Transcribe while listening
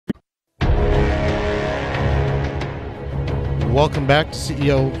welcome back to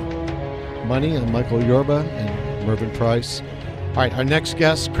CEO Money. I'm Michael Yorba and Mervyn Price. All right, our next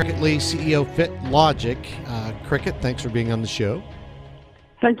guest, Cricket Lee, CEO Fitlogic. Cricket, thanks for being on the show.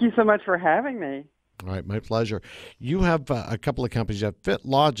 Thank you so much for having me. All right, my pleasure. You have a couple of companies. You have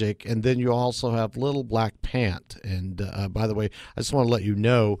Fitlogic, and then you also have Little Black Pant. And by the way, I just want to let you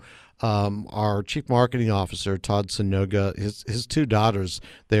know, our chief marketing officer, Todd Sonoga, his two daughters,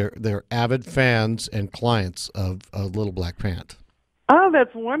 they're avid fans and clients of Little Black Pant. Oh,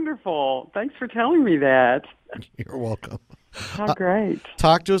 that's wonderful. Thanks for telling me that. You're welcome. Oh, great.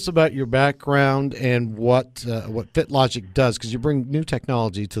 Talk to us about your background and what Fitlogic does, because you bring new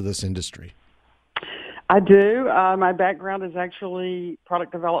technology to this industry. I do. My background is actually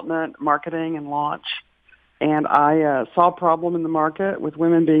product development, marketing, and launch. And I saw a problem in the market with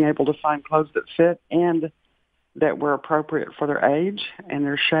women being able to find clothes that fit and that were appropriate for their age and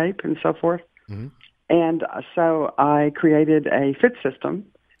their shape and so forth. Mm-hmm. And so I created a fit system,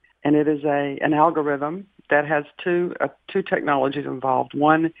 and it is an algorithm that has two technologies involved.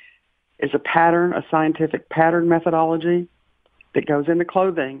 One is a scientific pattern methodology that goes into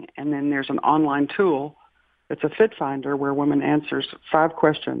clothing, and then there's an online tool that's a fit finder where a woman answers 5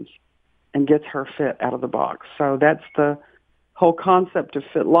 questions and gets her fit out of the box. So that's the whole concept of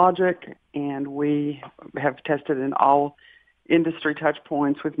Fitlogic, and we have tested in all industry touch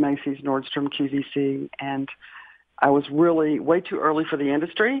points with Macy's, Nordstrom, QVC, and I was really way too early for the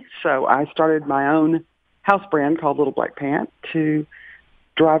industry, so I started my own house brand called Little Black Pant to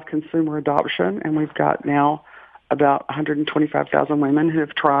drive consumer adoption, and we've got now about 125,000 women who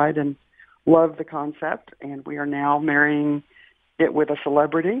have tried and love the concept, and we are now marrying it with a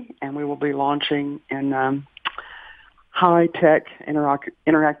celebrity, and we will be launching in high-tech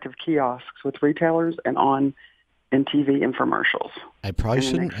interactive kiosks with retailers and on in TV infomercials. I probably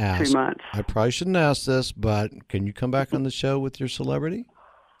shouldn't ask. 2 months. I probably shouldn't ask this, but can you come back on the show with your celebrity?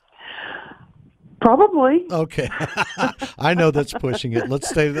 Probably. Okay. I know that's pushing it. Let's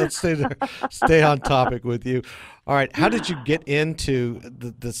stay on topic with you. All right. How did you get into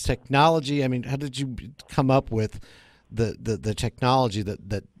this technology? I mean, how did you come up with the technology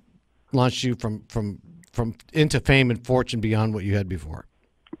that launched you from into fame and fortune beyond what you had before?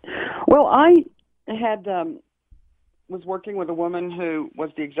 Well, I had was working with a woman who was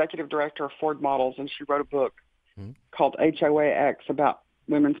the executive director of Ford Models, and she wrote a book called HOAX about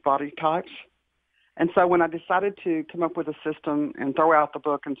women's body types. And so when I decided to come up with a system and throw out the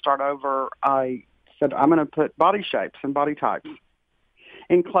book and start over, I said, I'm going to put body shapes and body types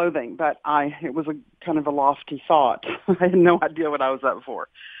in clothing. But it was a kind of a lofty thought. I had no idea what I was up for.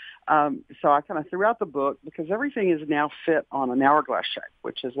 So I kind of threw out the book because everything is now fit on an hourglass shape,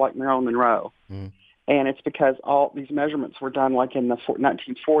 which is like Marilyn Monroe. And it's because all these measurements were done like in the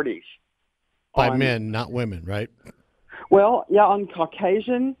 1940s. By men, not women, right? Well, yeah, on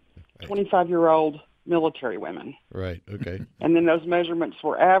Caucasian, 25-year-old military women. Right, okay. And then those measurements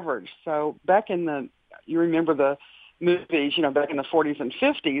were averaged. So back in you remember the movies, back in the 40s and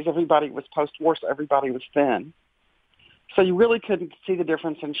 50s, everybody was post-war, so everybody was thin. So you really couldn't see the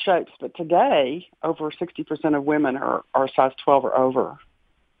difference in shapes. But today, over 60% of women are size 12 or over.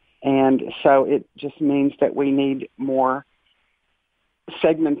 And so it just means that we need more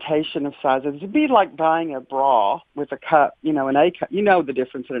segmentation of sizes. It'd be like buying a bra with a cup, an A cup. You know the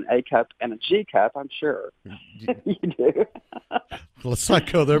difference in an A cup and a G cup, I'm sure. You do. Let's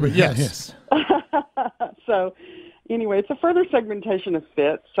not go there, but yes. So anyway, it's a further segmentation of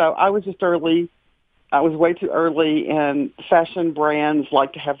fit. So I was just early. I was way too early, and fashion brands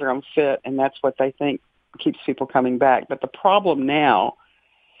like to have their own fit, and that's what they think keeps people coming back. But the problem now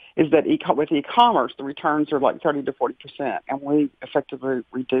is that with e-commerce, the returns are like 30 to 40%, and we effectively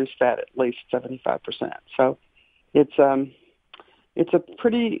reduce that at least 75%. So it's a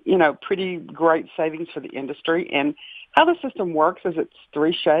pretty great savings for the industry. And how the system works is it's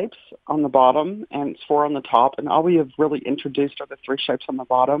 3 shapes on the bottom and it's 4 on the top, and all we have really introduced are the 3 shapes on the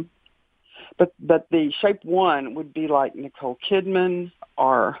bottom. But the shape 1 would be like Nicole Kidman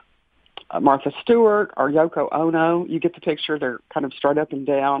or Martha Stewart or Yoko Ono. You get the picture. They're kind of straight up and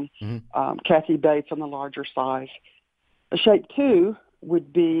down. Kathy Bates on the larger size. A shape 2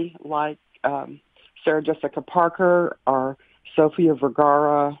 would be like Sarah Jessica Parker or Sofia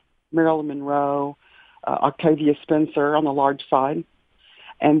Vergara, Marilyn Monroe, Octavia Spencer on the large side.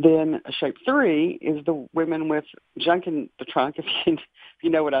 And then a shape 3 is the women with junk in the trunk, if you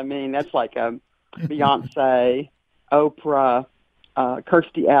know what I mean. That's like Beyonce, Oprah,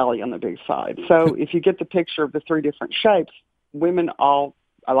 Kirstie Alley on the big side. So if you get the picture of the 3 different shapes, women like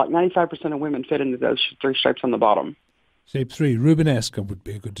 95% of women fit into those 3 shapes on the bottom. Shape 3, Rubenesque would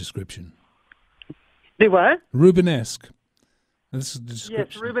be a good description. Do what? Rubenesque. This is the Yes,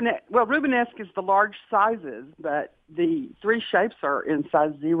 description. Rubenesque is the large sizes, but the 3 shapes are in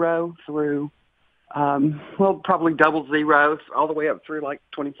size 0 through, probably double 0, all the way up through like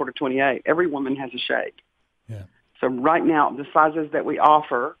 24 to 28. Every woman has a shape. Yeah. So right now, the sizes that we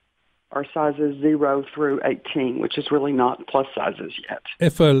offer are sizes 0 through 18, which is really not plus sizes yet.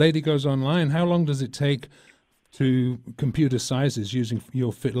 If a lady goes online, how long does it take to computer sizes using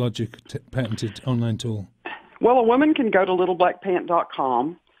your Fitlogic patented online tool? Well, a woman can go to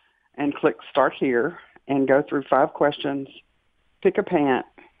littleblackpant.com and click Start Here and go through 5 questions, pick a pant,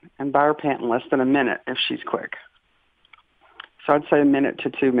 and buy her pant in less than a minute if she's quick. So I'd say a minute to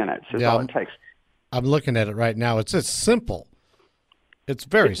 2 minutes is all it takes. I'm looking at it right now. It's just simple. It's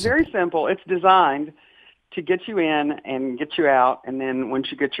very simple. It's designed to get you in and get you out, and then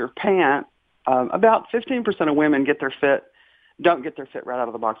once you get your pant, about 15% of women don't get their fit right out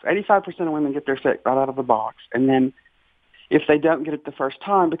of the box. 85% of women get their fit right out of the box. And then if they don't get it the first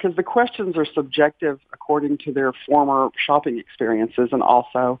time, because the questions are subjective according to their former shopping experiences and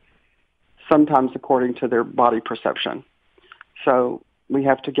also sometimes according to their body perception. So we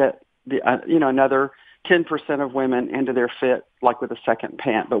have to get another 10% of women into their fit, like with a second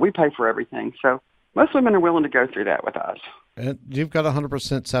pant. But we pay for everything. So most women are willing to go through that with us. And you've got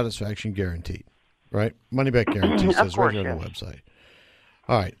 100% satisfaction guaranteed, right? Money back guarantee says right here on the website.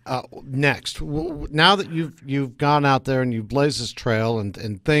 All right. Next, now that you've gone out there and you've blazed this trail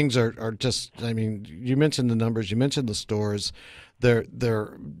and things are just, I mean, you mentioned the numbers, you mentioned the stores.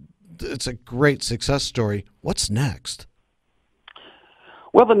 It's a great success story. What's next?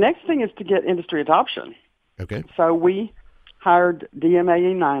 Well, the next thing is to get industry adoption. Okay. So we hired DMA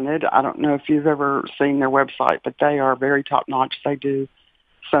United. I don't know if you've ever seen their website, but they are very top-notch. They do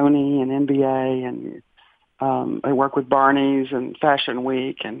Sony and NBA, and they work with Barney's and Fashion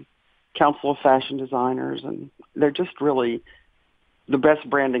Week and Council of Fashion Designers, and they're just really the best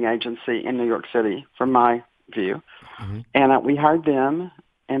branding agency in New York City, from my view. Mm-hmm. And we hired them,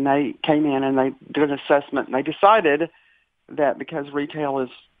 and they came in and they did an assessment, and they decided that because retail is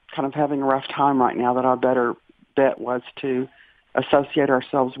kind of having a rough time right now, that our better bet was to associate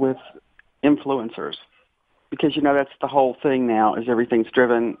ourselves with influencers, because that's the whole thing now, is everything's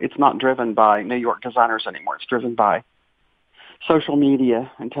driven. It's not driven by New York designers anymore. It's driven by social media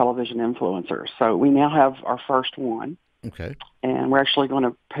and television influencers. So we now have our first one. Okay. And we're actually going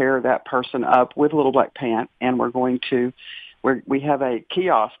to pair that person up with Little Black Pant, and we have a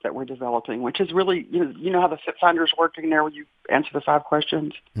kiosk that we're developing, which is really, you know how the Fit Finder's working there where you answer the 5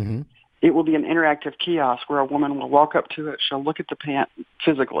 questions? Mm-hmm. It will be an interactive kiosk where a woman will walk up to it. She'll look at the pant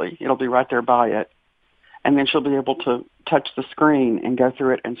physically. It'll be right there by it. And then she'll be able to touch the screen and go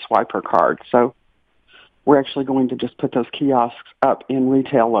through it and swipe her card. So we're actually going to just put those kiosks up in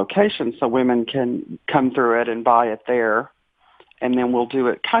retail locations so women can come through it and buy it there. And then we'll do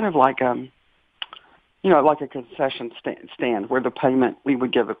it kind of like like a concession stand where the payment, we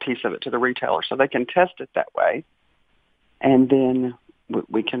would give a piece of it to the retailer so they can test it that way. And then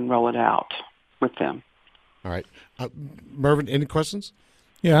we can roll it out with them. All right. Mervyn, any questions?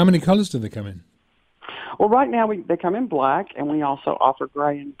 Yeah, how many colors do they come in? Well, right now they come in black, and we also offer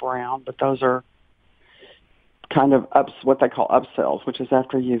gray and brown, but those are kind of what they call upsells, which is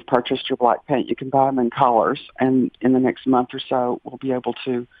after you've purchased your black paint, you can buy them in colors, and in the next month or so,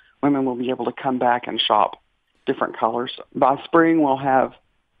 women will be able to come back and shop different colors. By spring,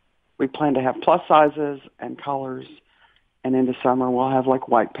 we plan to have plus sizes and colors, and into summer we'll have like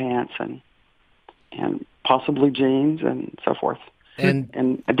white pants and possibly jeans and so forth,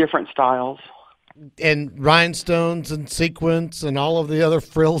 and different styles. And rhinestones and sequins and all of the other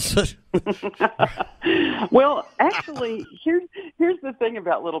frills. Well, actually, here's the thing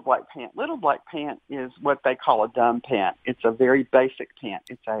about Little Black Pant. Little Black Pant is what they call a dumb pant. It's a very basic pant.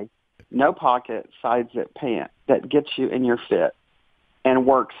 It's a no pocket side zip pant that gets you in your fit and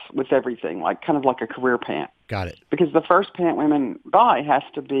works with everything, kind of like a career pant. Got it. Because the first pant women buy has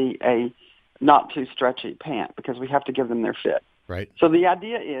to be a not too stretchy pant, because we have to give them their fit. Right. So the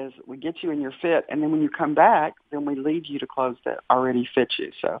idea is we get you in your fit, and then when you come back, then we lead you to clothes that already fit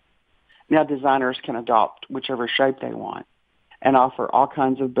you. So now designers can adopt whichever shape they want and offer all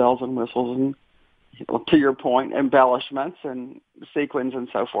kinds of bells and whistles and, to your point, embellishments and sequins and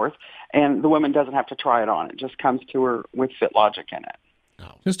so forth. And the woman doesn't have to try it on. It just comes to her with Fitlogic in it.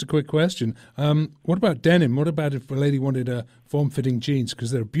 Oh. Just a quick question. What about denim? What about if a lady wanted a form-fitting jeans?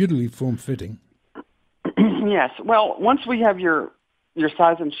 Because they're beautifully form-fitting. Yes. Well, once we have your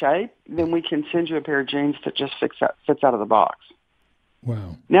size and shape, then we can send you a pair of jeans that just fits out of the box.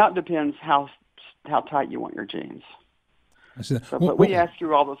 Wow. Now it depends how tight you want your jeans. I see that. So, but we ask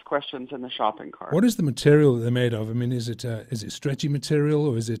you all those questions in the shopping cart. What is the material that they're made of? I mean, is it stretchy material,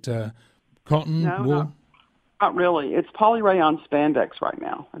 or is it cotton, wool? Not really. It's polyrayon spandex right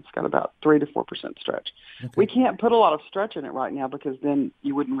now. It's got about 3 to 4% stretch. Okay. We can't put a lot of stretch in it right now because then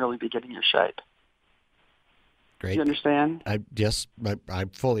you wouldn't really be getting your shape. Great. You understand? Yes, I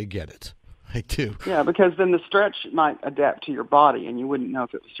fully get it. I do. Yeah, because then the stretch might adapt to your body, and you wouldn't know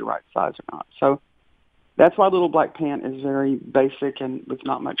if it was your right size or not. So that's why Little Black Pant is very basic and with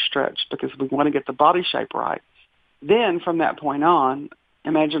not much stretch, because we want to get the body shape right. Then from that point on,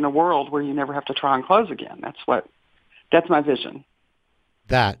 imagine a world where you never have to try on clothes again. That's my vision.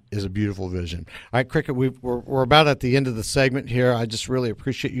 That is a beautiful vision. All right, Cricket, we're about at the end of the segment here. I just really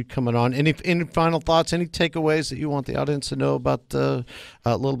appreciate you coming on. Any final thoughts, any takeaways that you want the audience to know about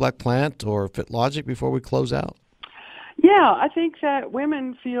Little Black Plant or Fitlogic before we close out? Yeah, I think that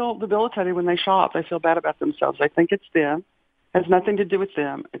women feel debilitated when they shop. They feel bad about themselves. They think it's them. It has nothing to do with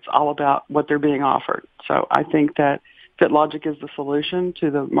them. It's all about what they're being offered. So I think that Fitlogic is the solution to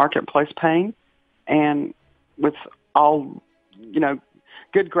the marketplace pain. And with all,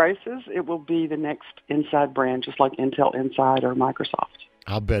 good graces, it will be the next Inside brand, just like Intel Inside or Microsoft.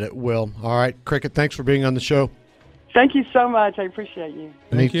 I'll bet it will. All right, Cricket, thanks for being on the show. Thank you so much. I appreciate you.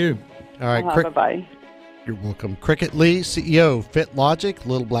 Thank you. All right, bye-bye. You're welcome. Cricket Lee, CEO, Fitlogic,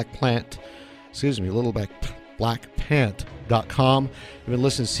 littleblackpant.com. You've been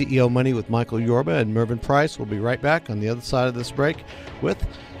listening to CEO Money with Michael Yorba and Mervyn Price. We'll be right back on the other side of this break with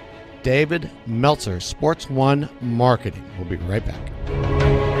David Meltzer, Sports One Marketing. We'll be right back.